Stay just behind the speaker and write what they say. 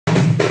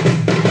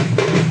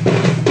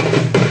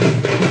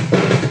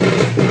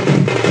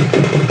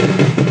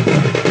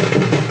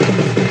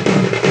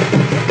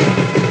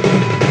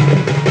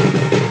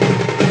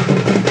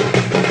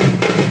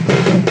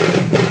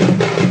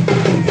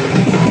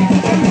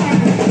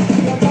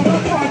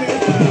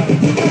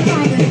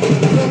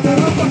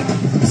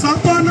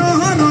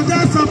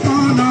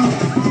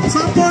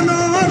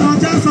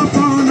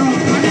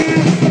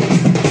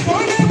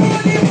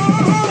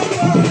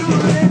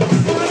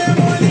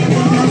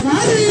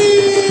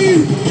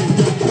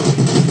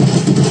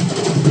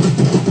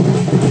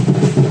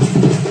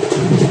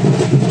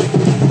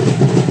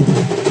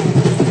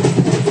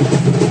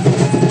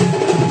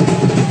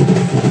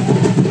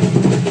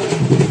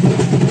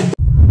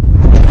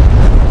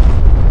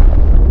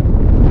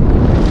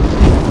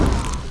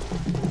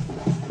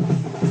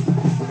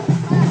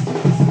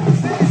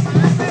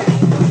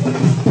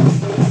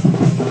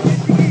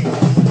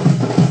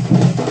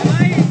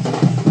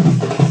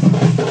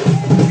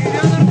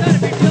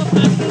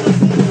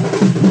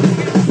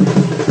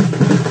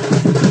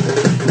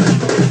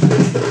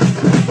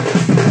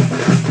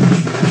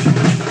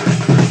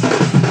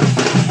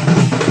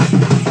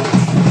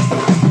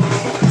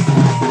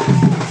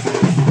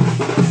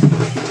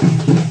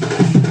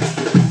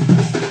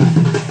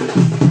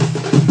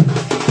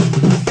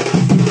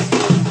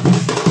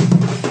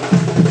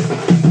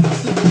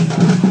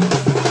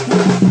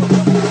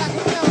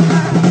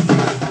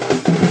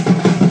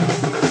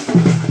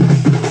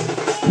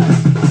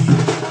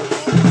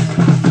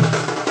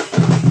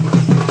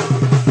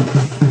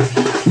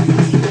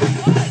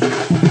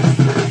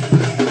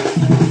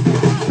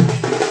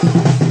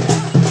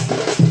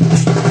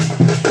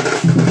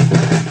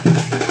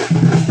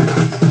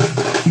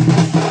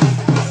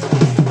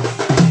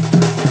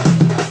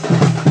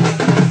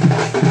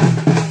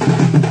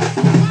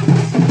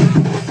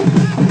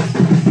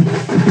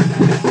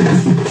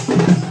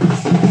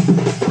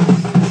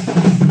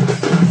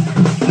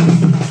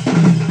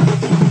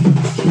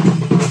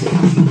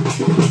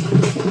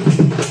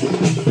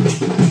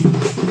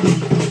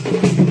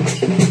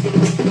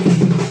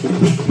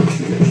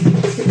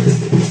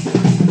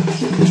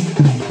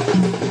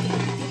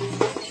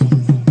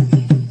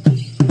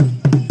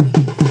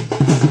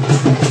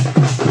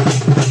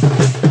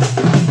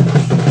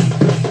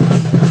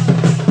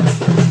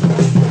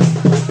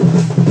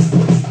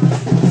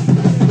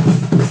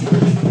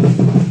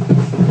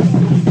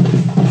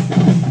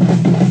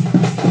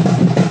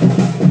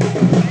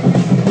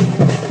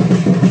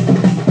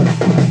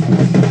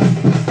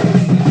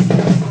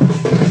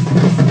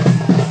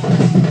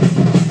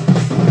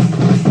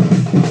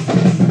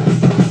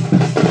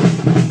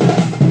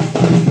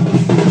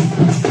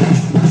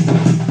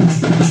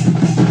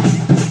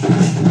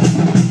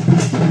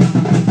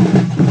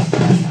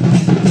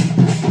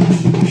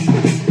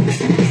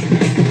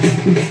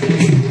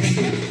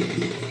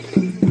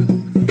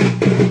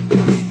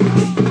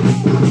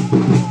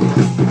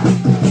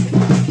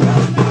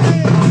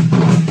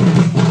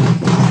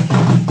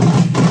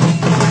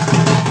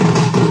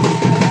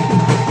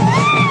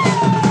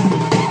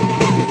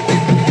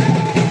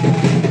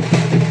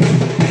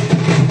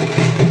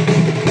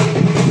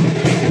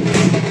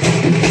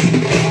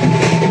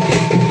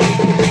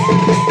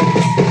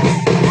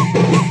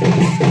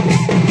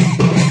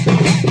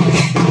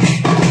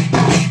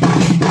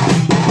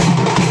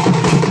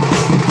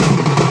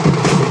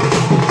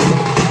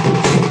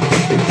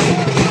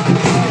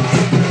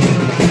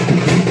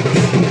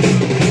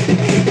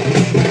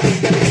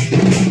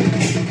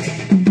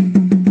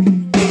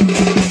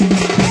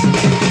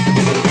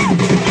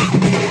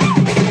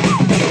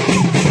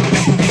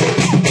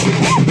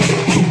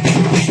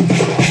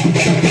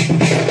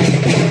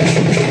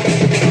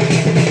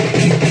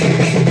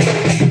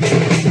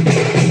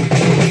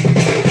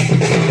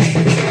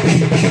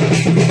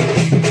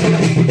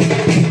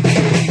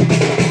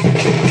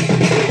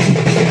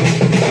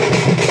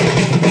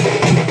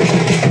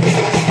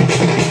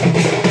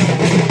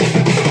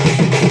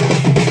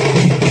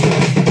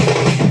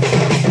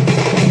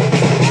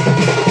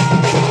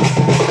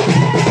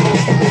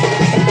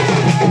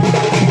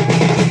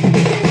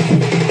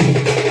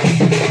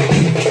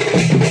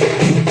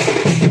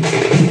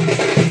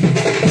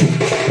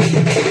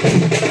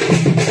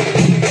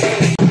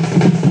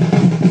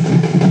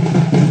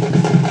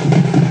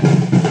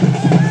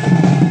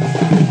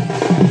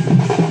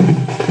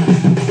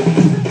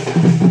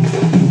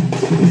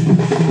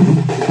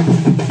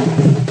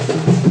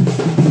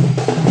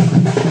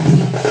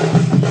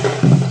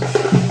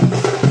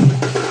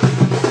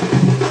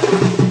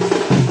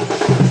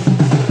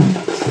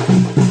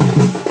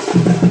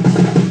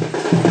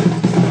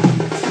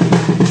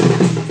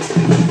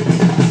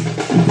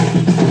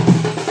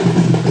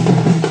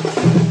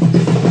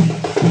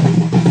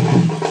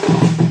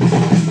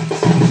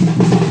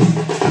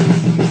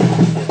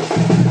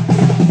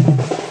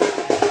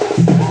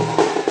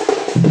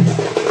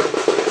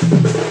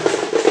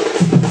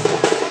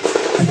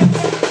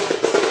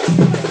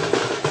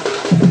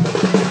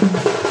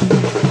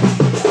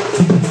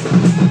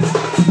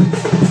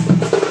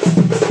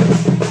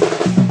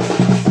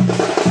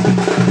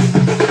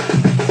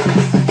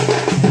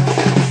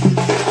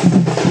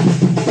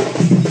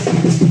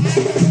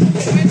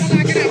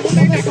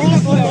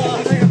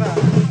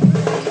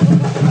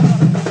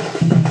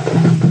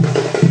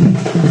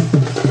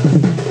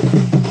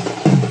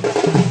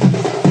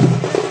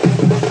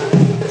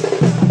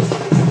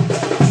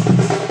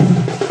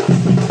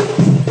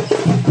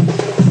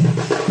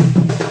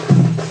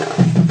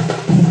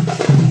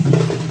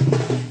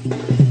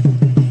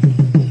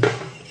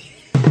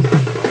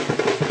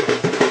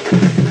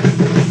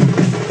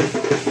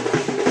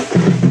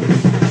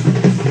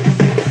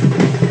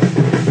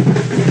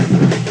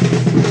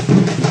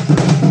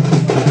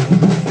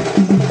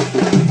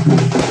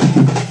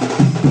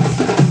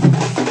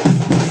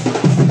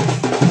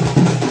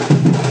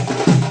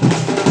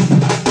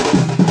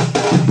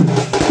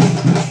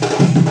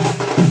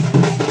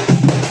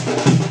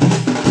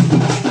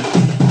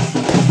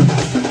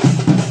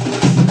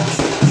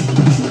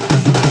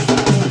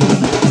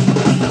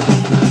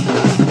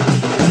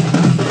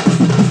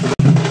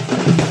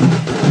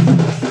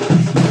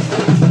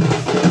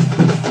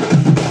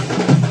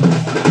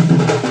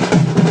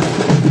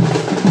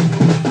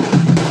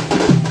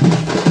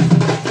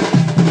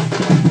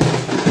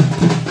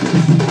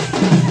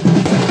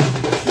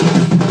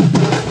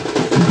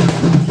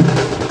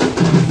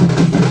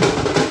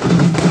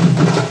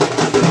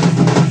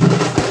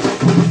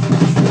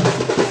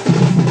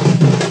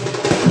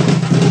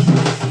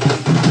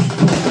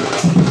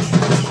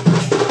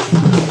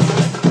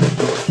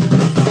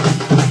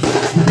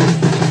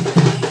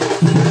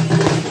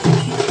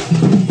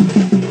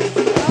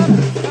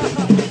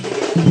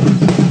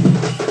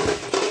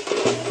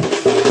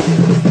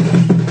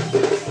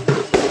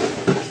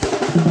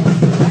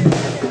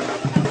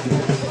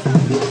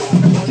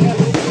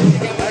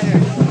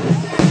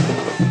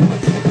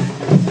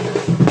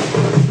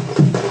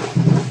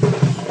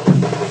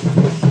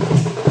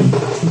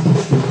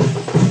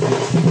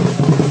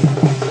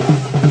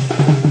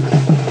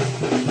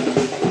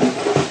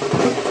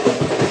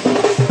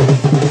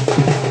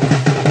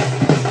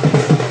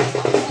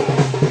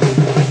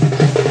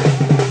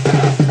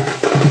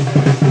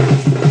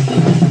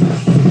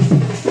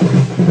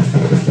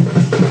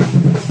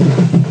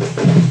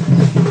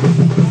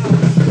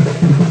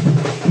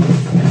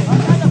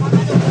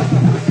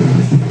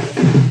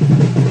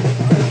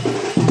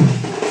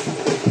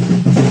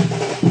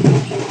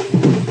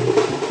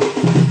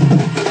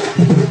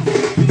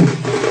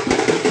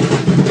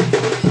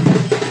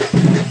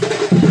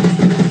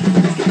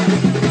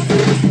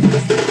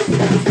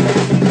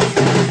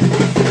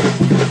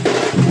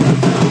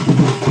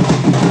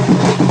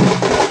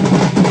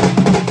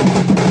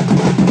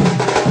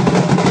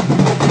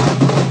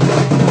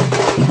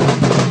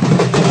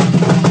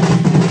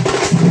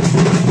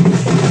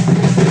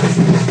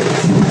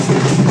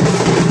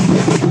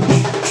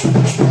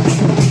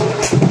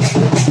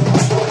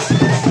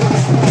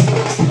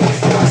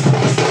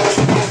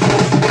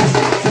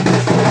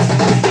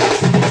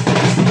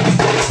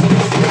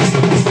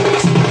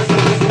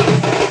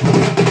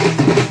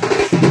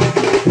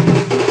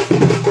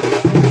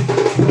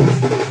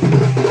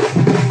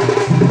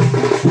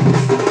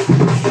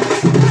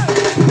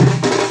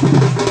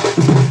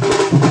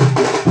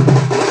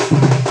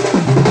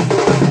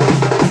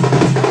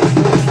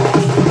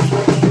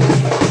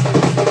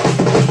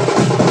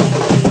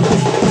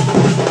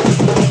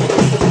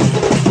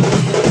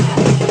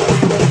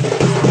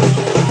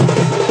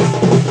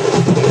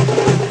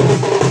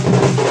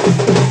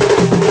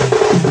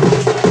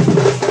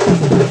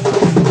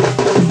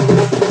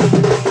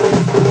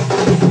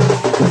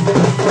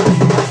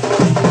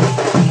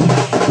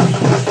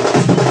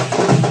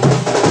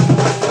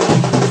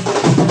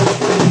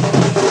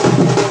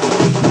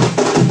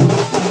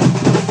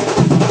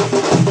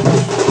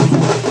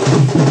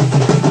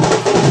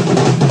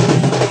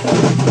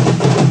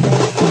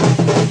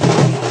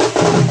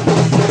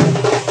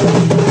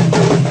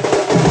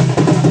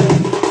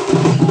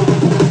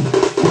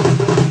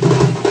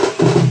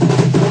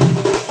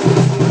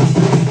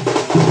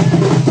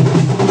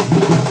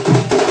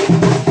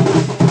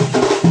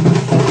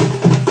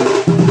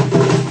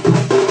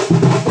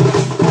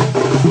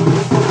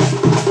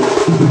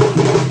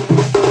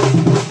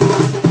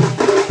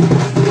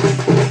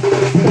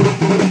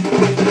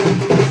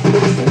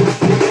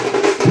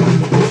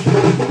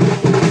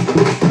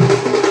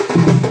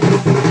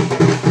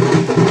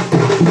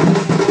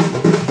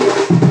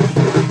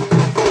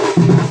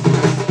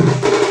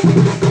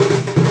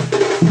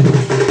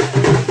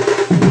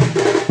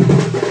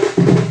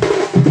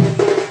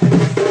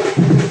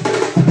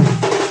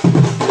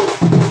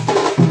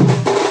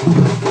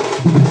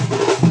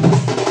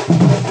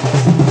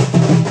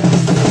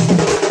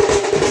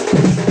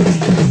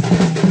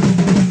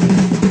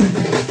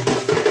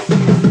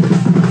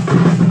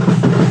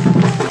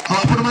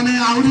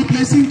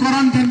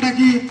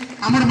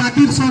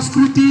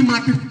संस्कृति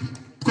माटी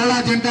कला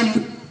जेनटा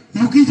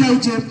लुकी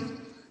जाउछे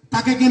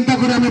ताके केनता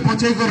करे हमें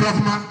बचाई कर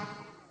रखमा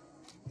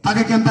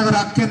ताके केनता करे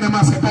आके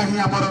नेमा सेटा ही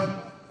हमर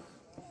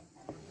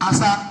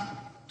आशा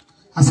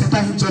आ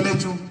सेटा ही चले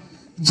छु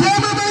जय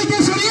मां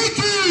मणिकेश्वरी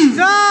की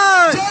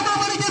जय जय मां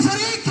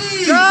मणिकेश्वरी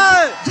की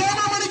जय जय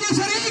मां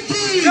मणिकेश्वरी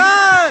की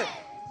जय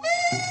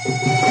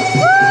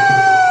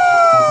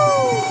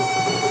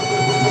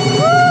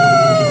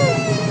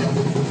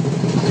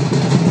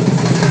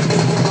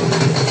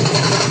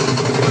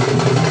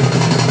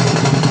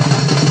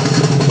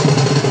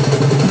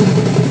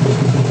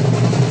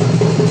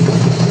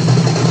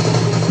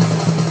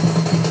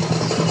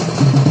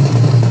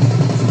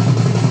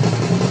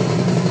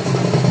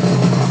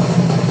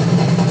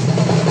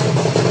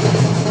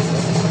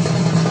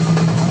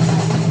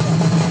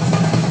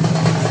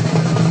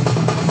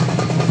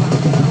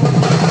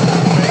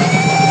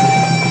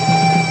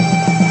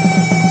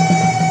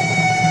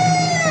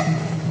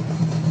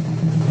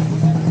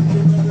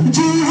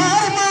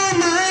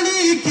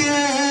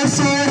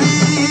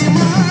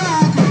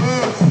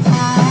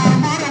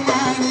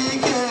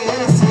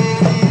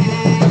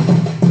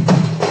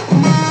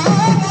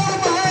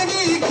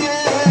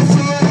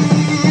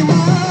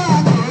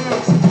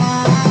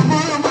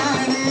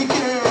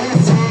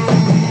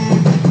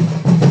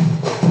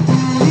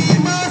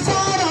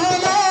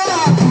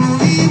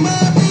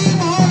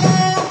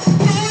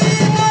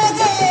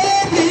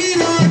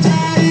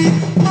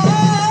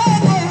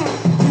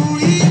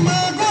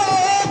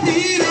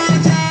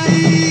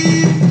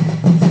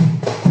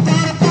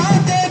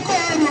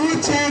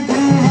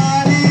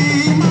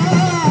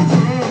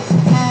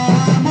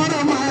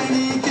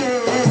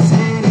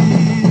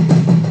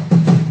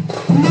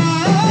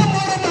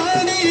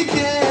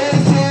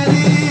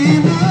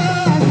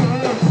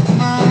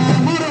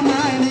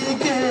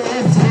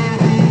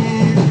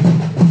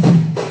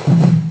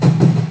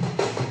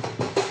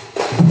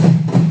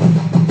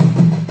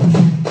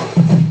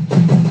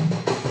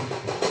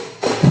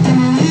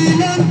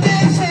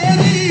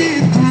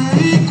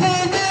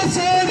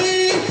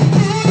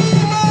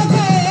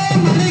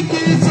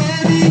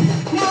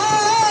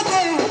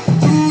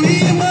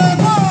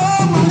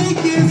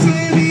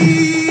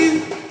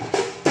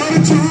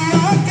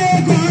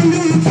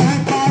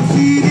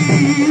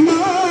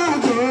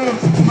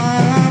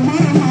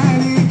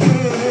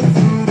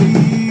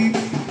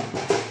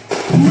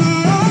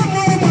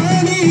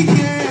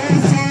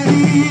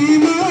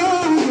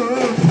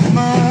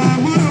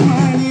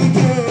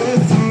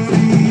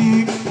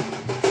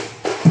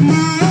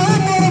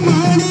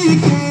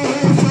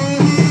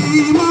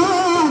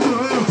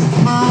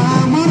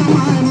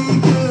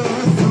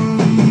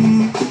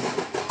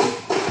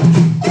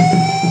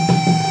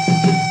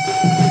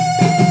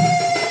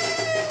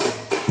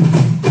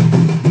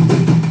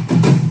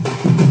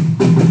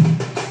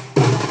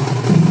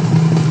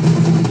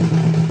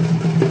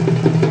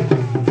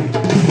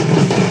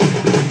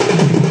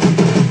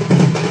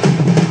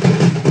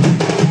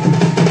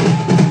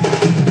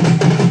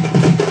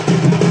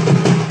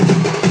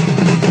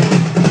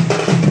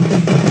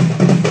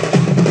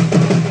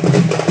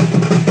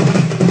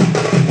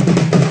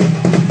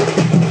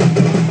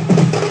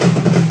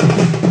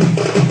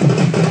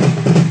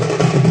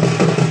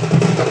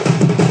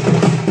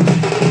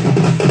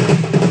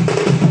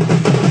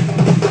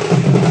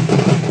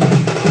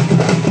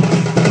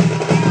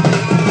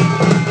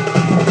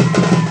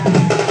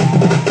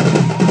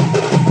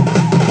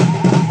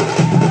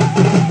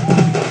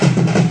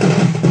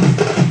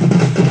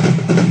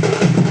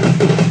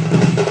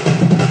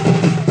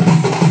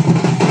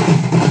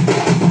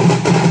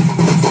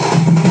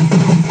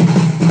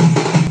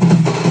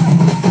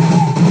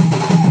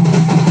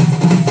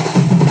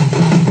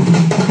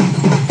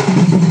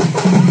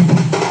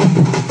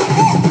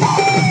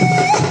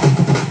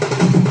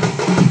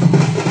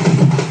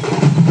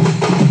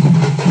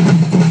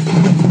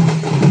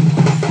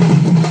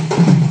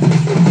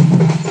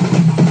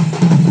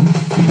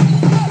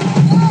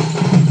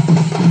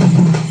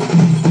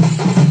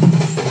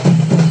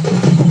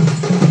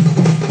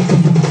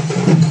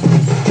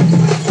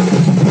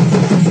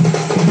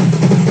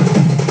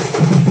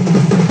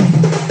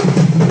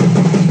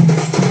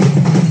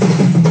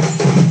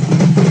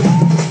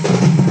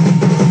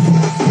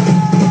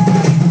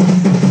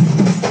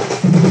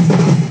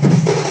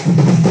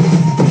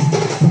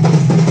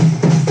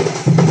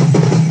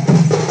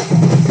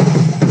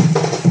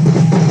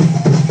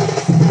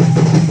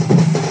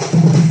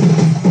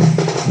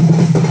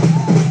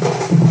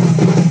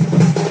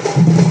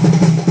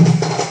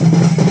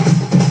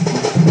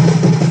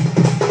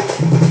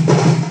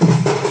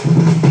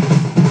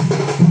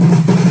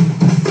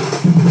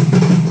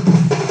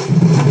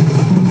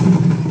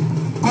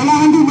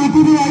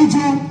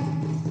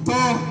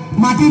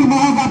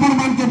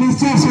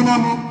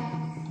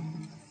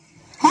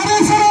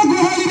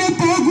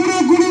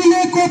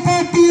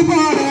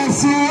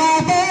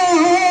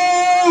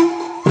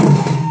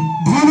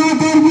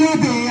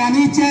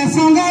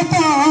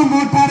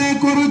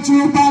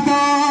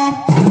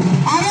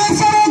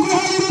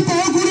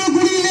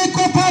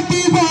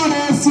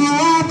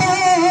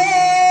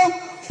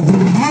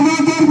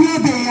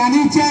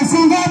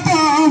संगात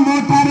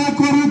मोटारे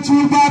करुछु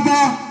बाद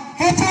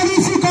एचारी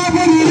सुका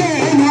बोली रे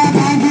नुआ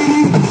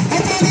भांगिरी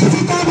एचारी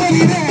सुका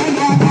बोली रे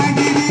नुआ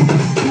भांगिरी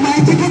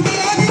माइजी गुटे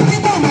आनी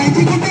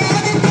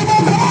तिबो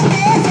घरा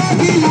के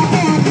सागी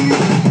लापोरी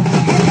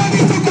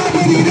एचारी सुका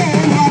बोली रे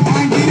नुआ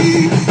भांगिरी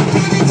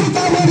एचारी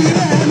सुका बोली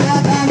रे नुआ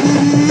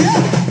भांगिरी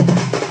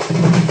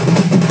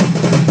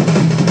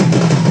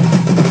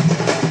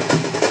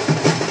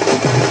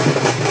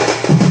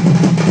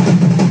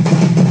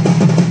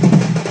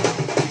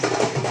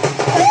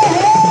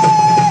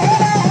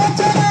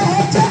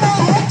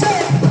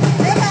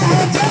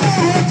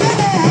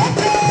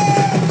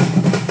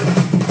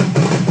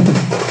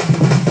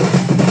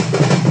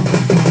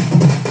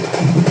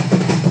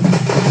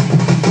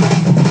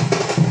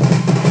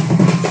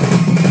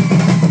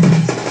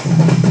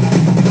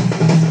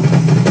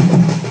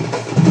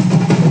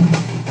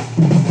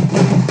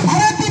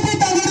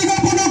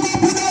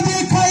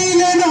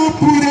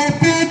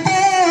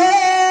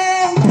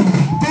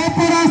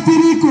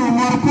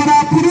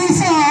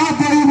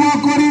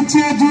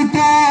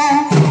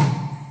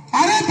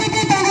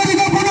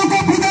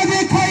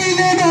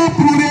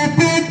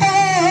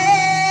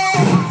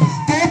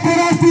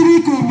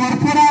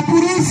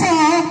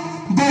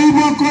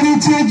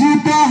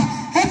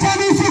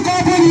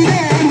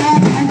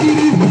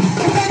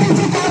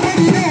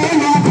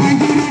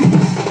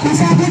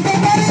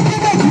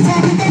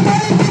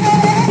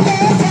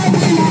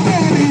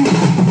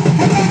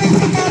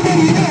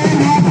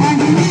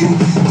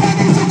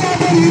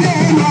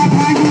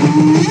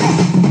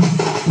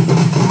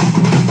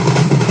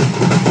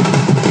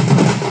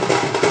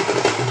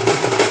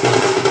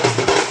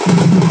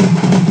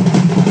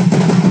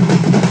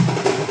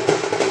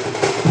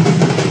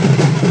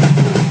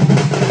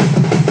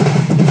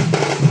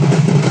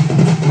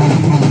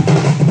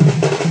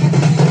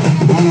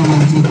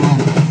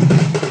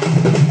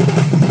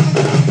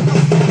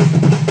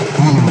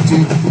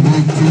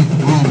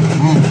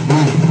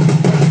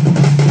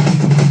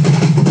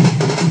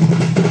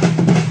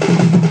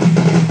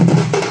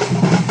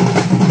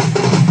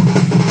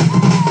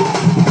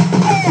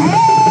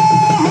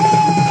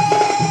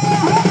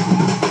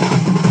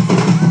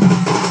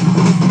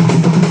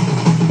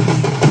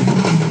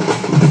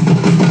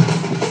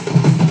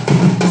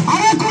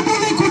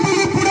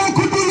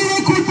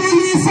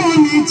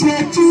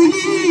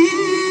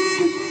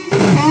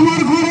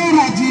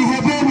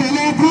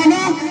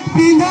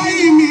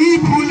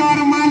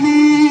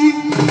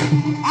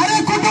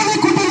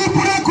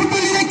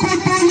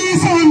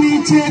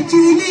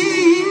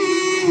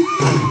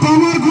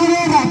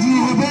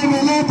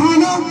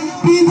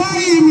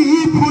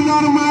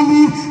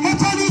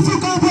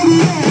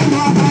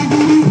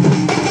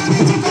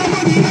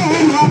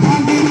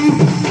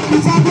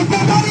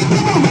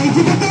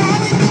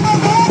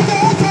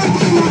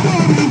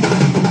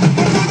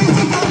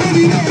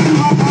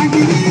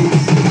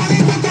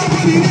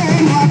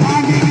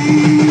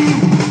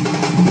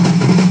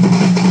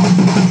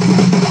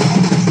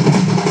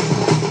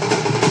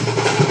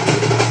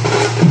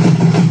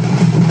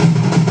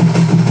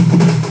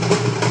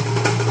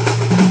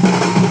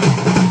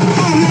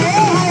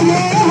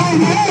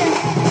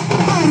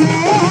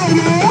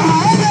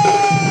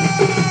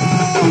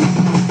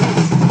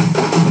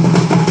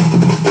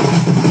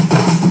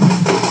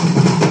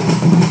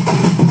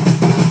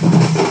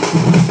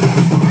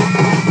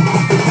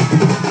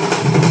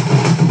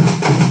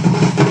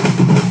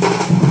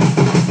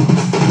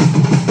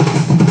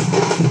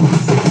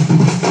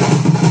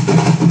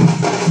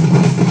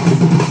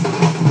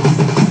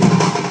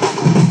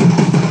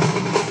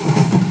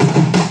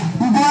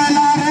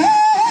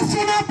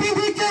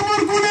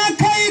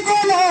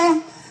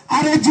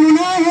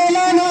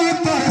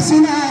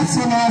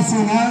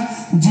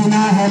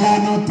जुना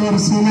हेलानो तोर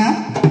सुना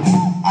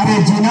अरे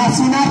जुना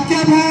सुना के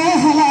भाई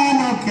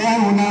हेलानो के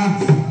उना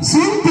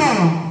सुन तो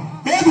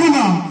ए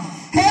धुना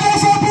हे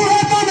रसा बुहे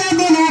दोना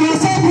दोना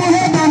रसा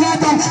बुहे दोना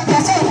दोना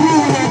रसा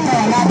बुहे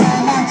दोना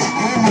दोना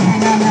ए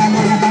महीना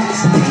में लेना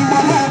तू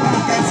मला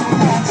के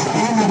सुना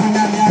ए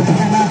महीना में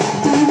लेना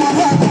तू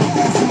मला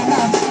के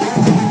सुना ए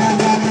महीना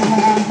में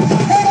लेना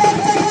ए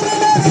रात के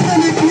गुना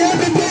ने किया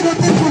बिती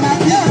रोते पुना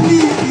किया नी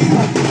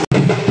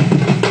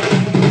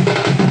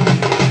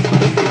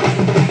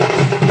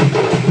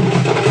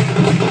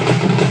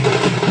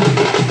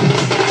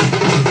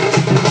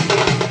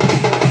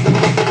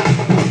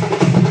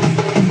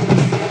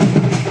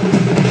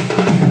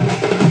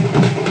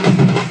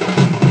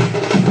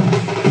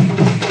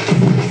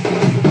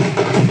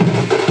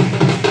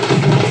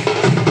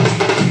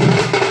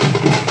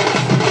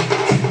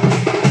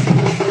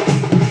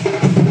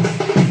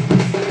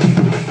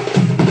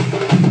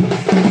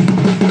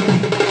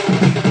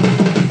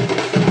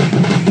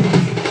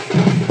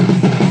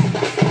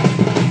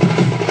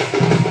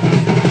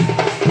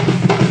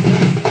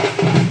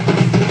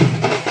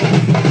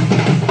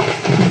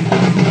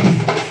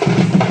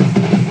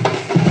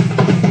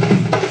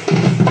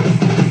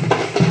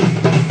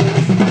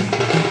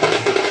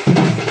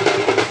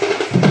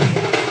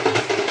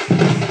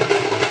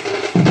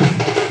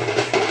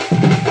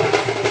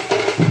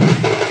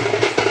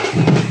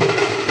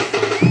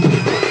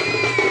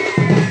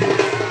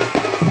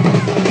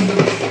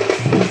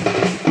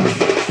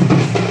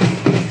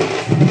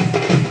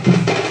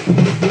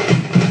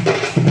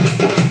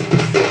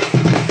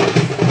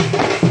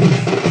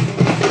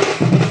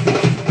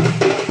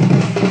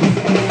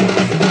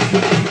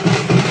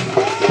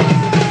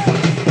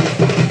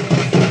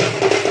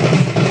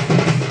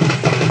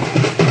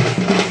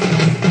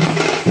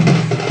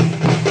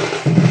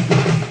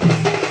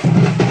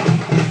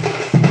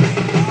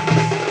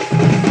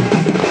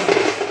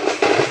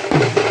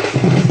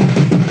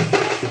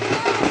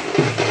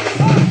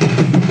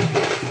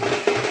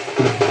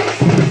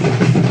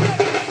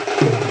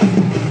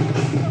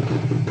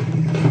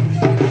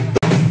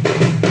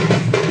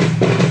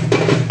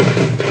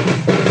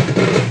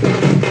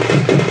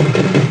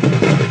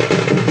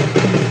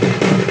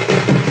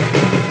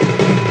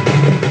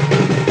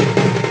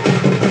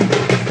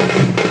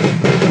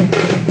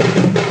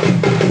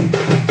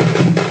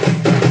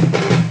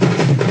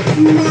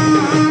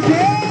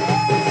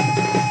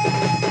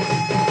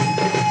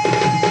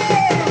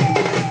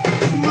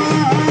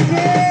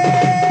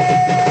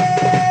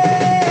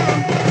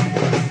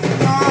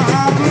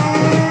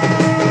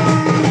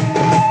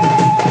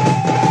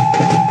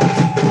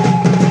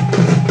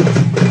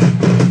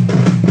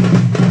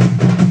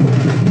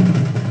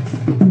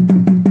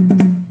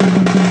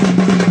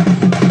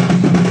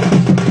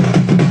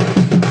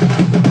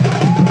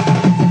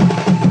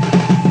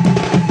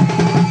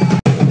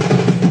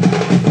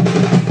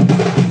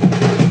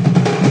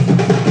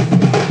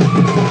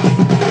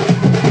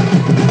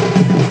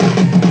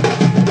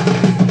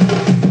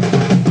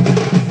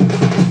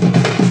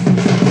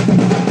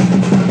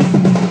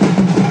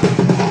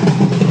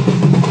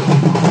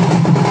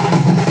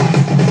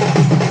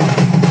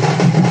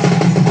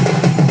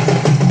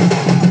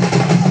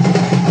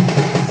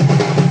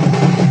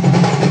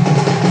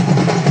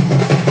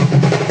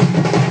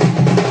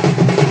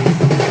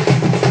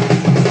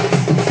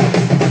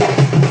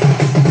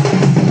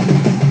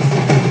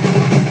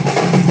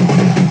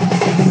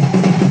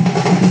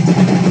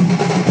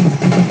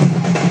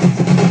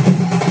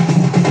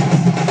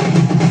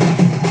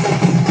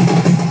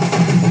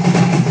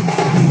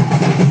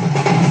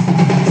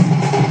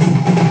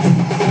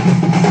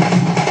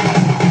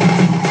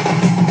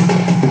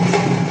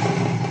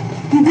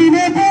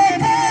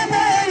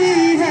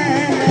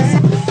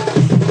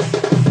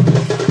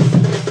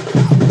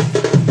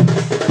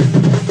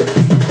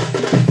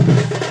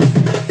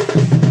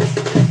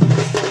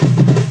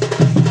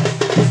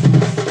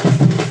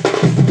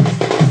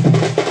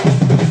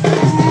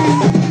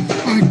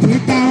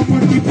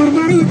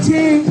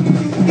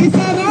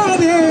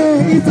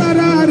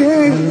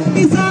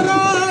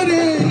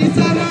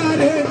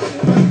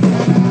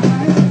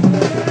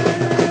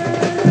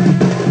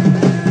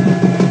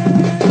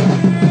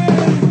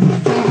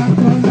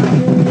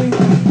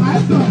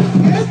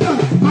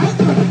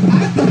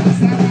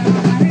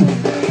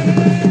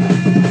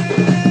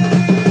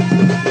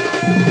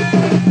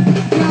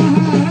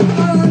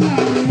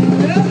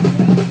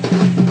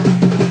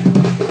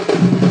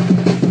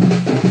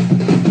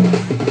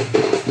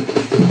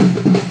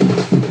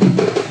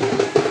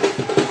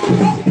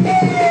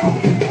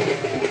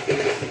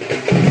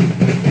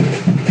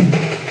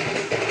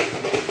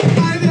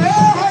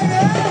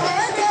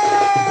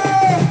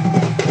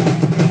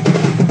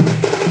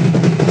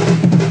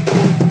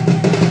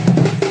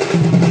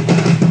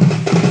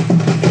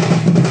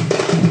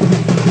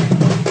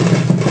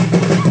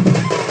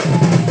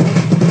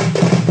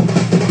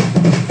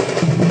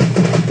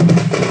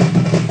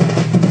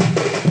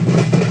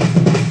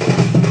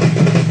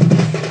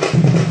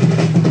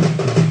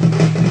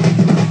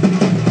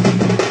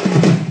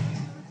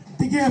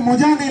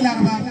मजा नहीं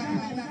लगवा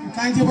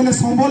कहीं बोले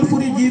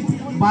संबलपुरी गीत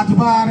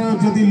बाजबा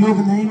जदि लोग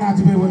नहीं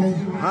नाचबे बोले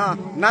हां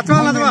नाचवा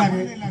नाचवा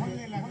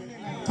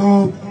तो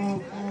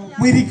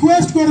मुई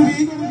रिक्वेस्ट करबी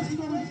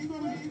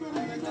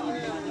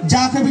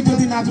जाके भी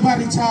जदि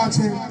नाचबार इच्छा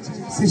अच्छे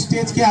से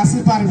स्टेज के आसी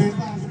पारबे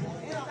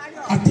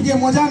और टिके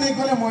मजा नहीं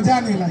कले मजा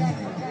नहीं लगे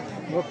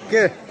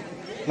ओके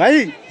भाई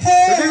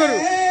छुट्टी करू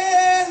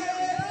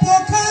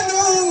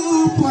पोखरो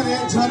परे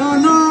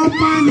झरना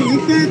पानी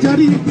के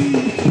जरीबी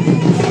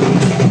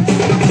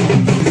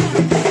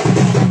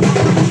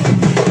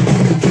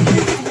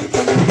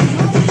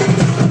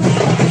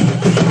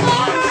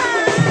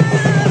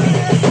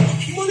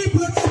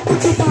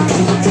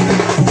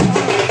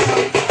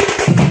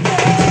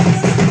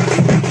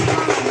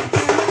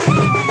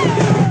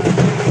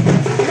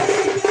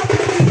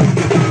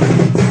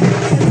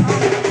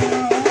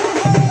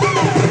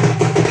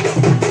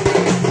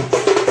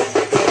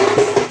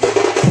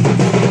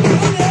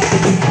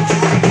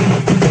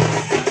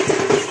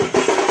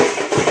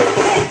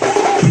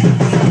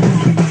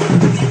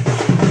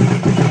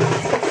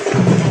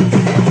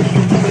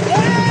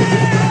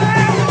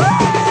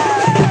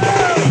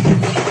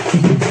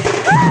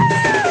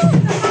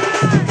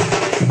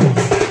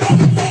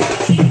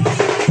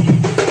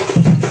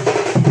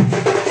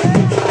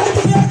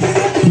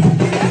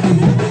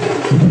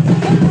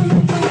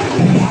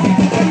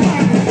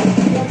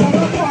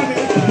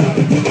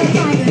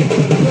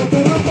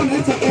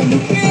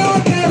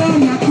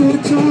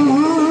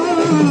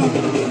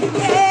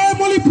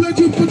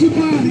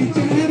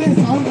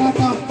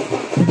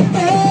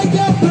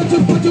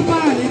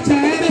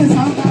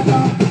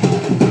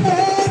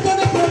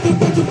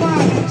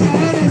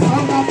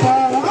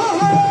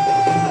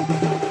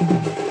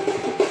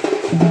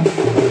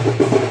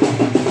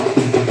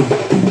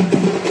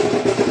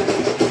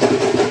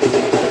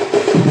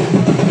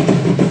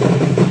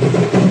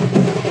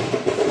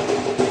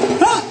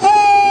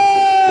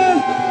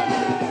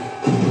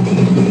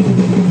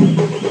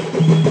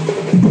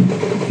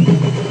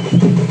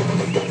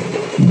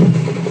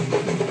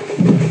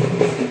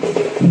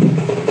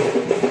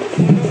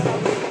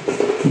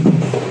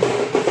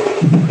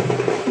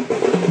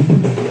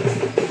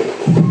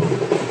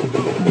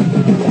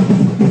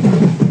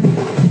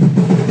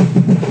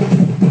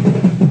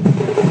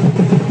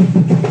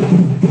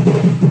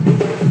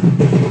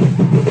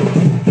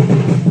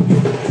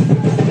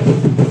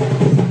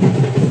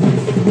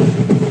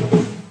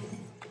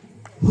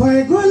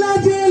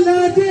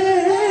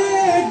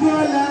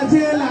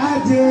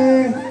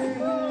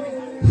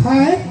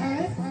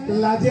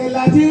लाजे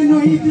लाजे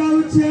नहीं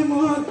जाऊचे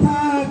मोथा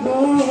गो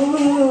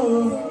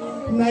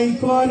नहीं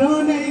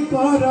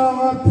करो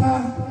था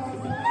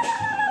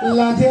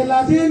लाजे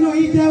लाजे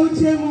नहीं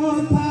जाऊचे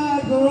मोथा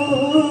गो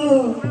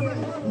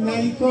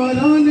नहीं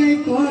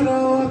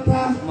करो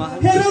था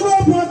हे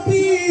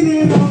रघुपति रे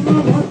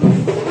रघुपति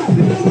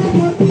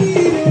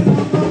रे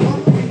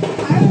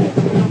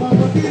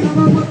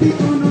रघुपति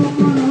कोनो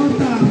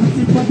था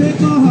पदे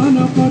कहन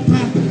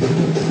कथा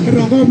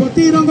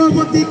रघुपति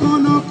रघुपति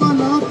कोनो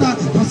कलता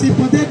हसी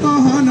पदे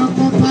कहन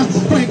कथा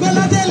ओए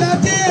गोला जे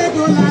लाजे ए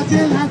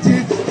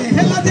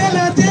लाजे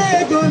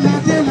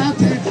लाजे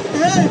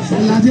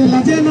लाजे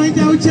लाजे नहीं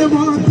जाऊचे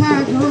मोथा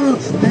गो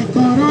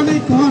नहीं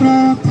करो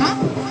था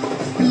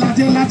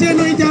लाजे लाजे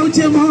नहीं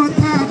जाऊचे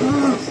मोथा गो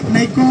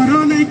नहीं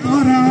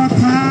करो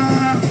था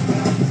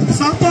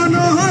सपन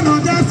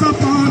रोजा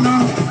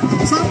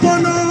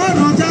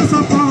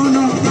सपन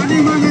काली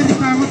माने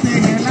तावते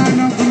हेला न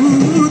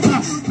भूता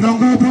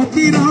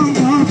रंगभती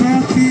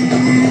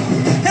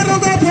हे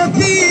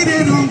रंगभती रे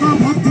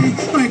रंगभती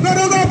ओए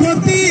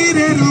रंगभती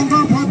रे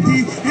रंगभती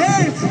हे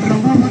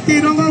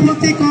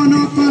रंगभती कोन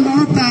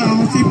कलता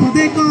हसी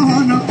पदे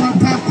कहन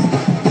कथा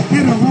हे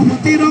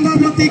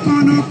रंगभती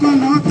कोन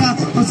कलता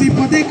हसी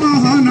पदे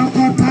कहन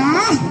कथा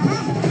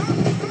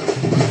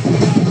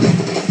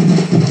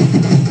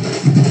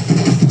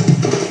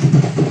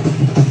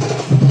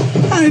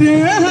हरे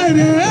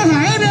हरे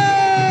हरे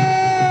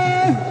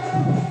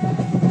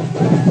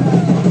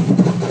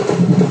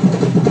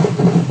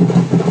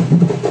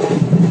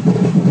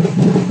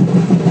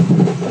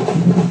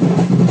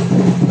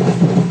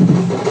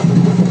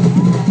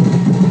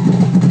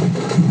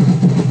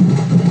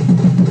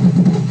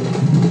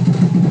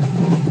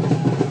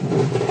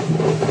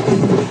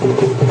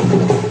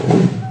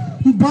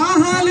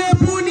बाहले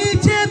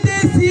पुनीचे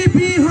देसी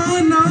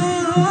बिहाना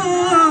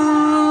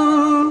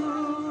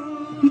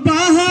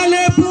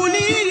बाहले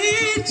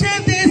पुनीचे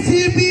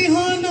देसी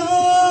बिहाना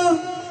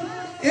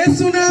ए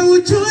सुना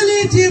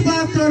उछली जीवा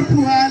तोर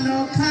पुआलो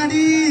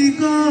खाड़ी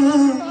गो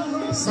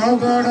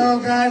सगड़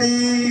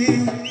गाड़ी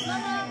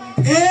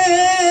ए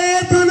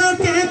धन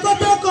के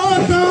कत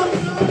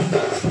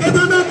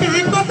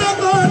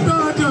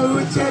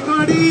जाऊचे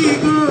गड़ी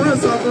गो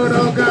सगड़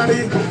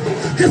गाड़ी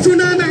हे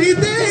सुना नहीं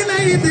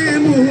दे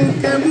मुँह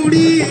के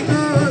मुड़ी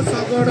गो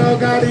सगड़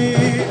गाड़ी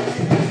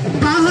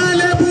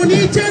बाहले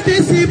बुनीचे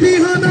देसी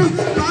बिहन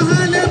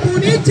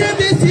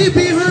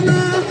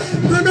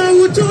धन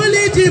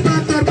उचली जीवा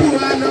तोर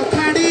पुआलो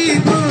खाड़ी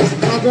गो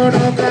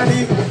सगड़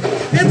गाड़ी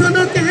ए धन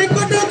के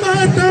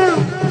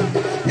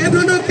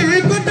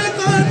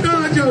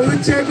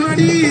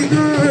गड़ी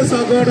गो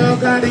सगड़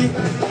गाड़ी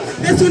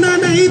ए सुना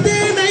नहीं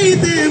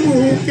दे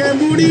मुके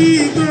मुड़ी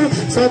गो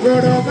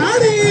सगड़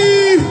गाड़ी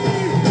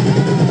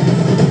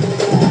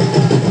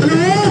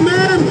हेलो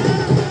मैम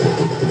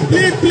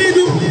प्लीज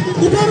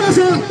ऊपर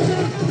आसो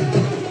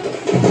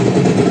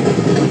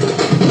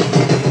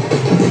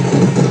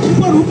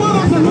ऊपर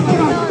आसो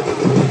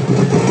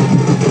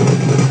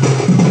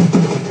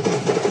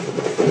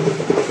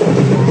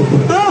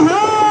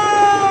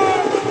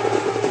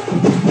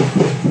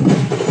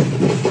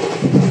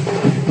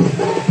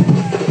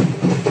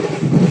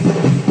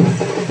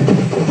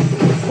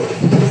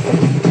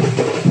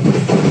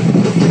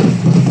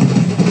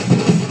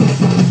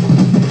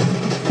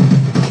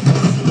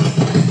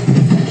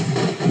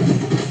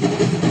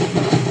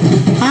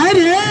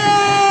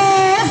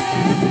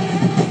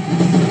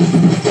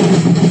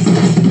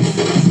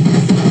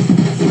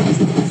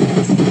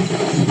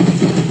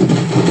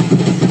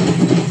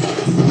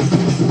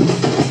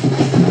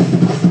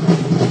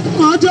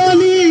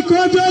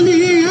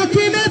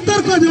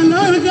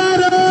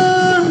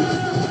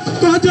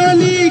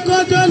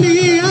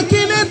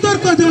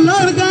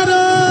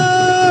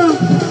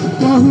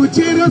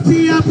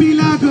रसिया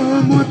पिला गो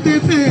मते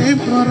प्रेम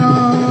कर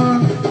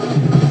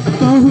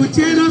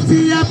कहूचे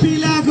रसिया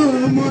पिला गो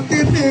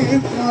मते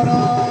प्रेम कर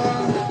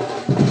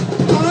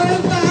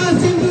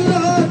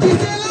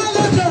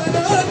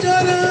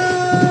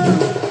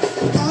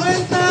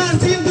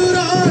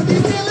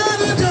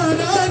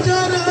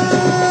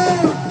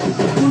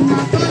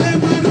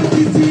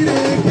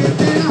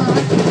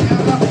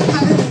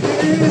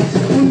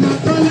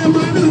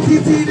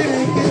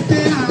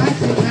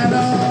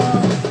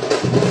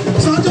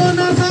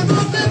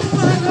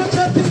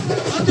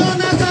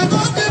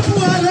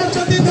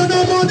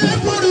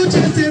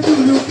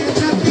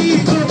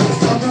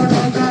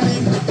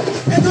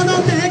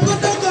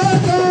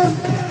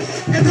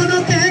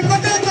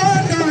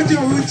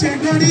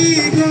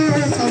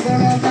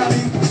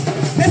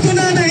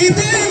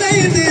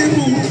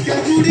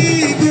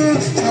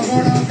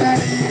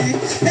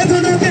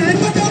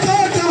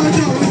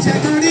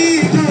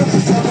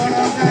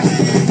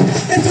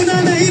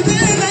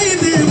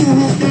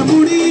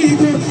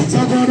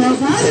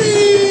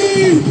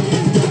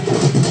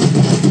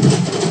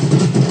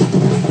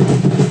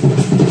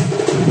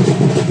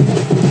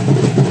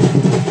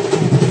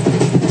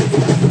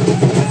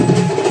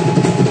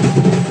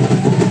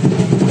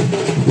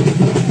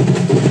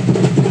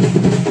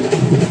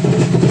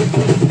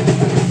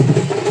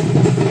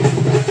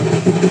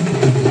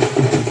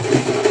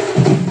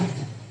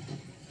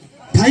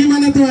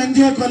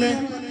एंजॉय कले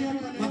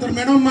मतलब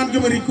मैडम मान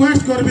के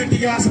रिक्वेस्ट करबे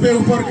टिके आसबे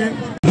ऊपर के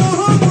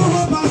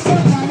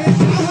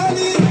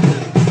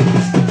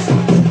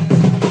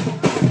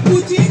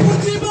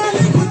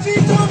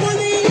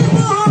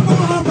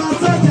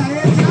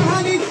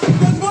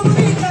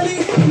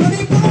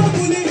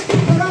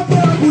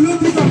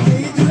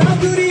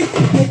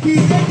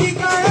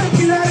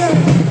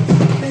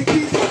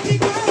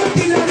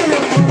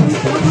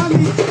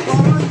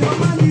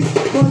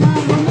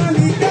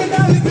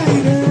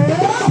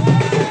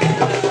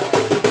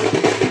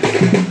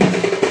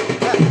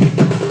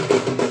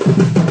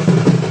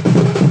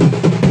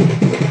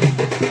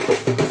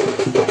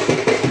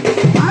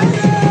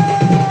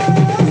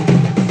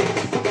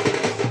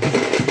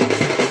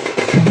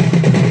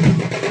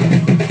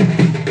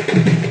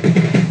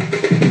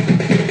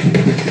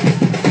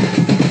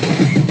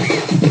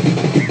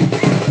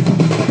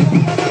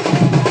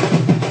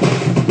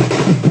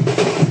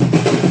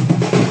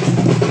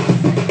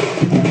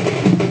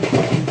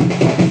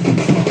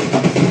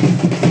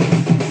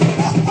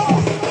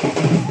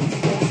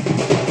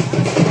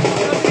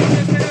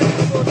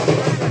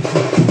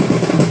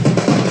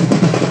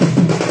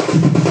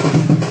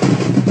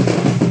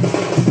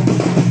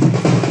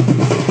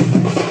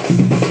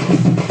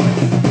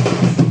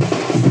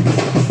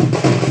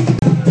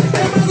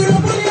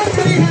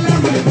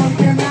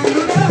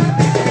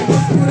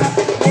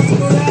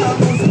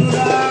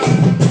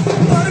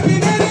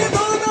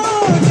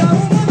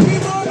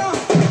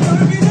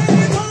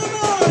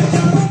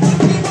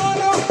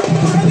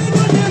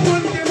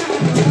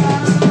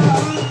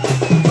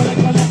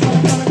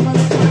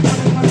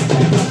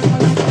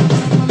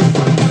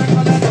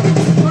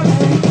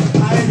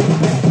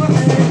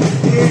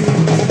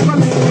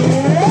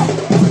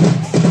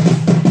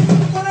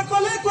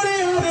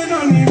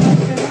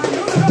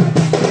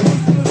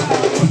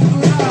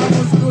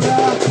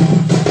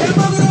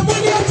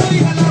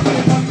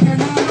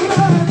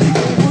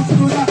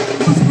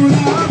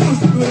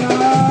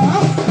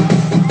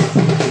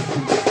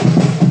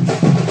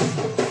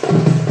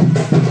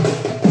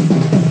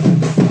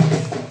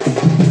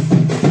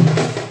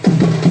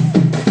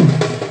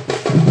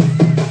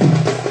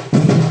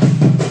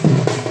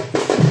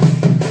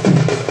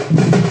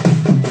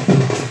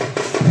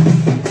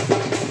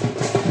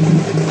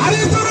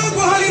अरे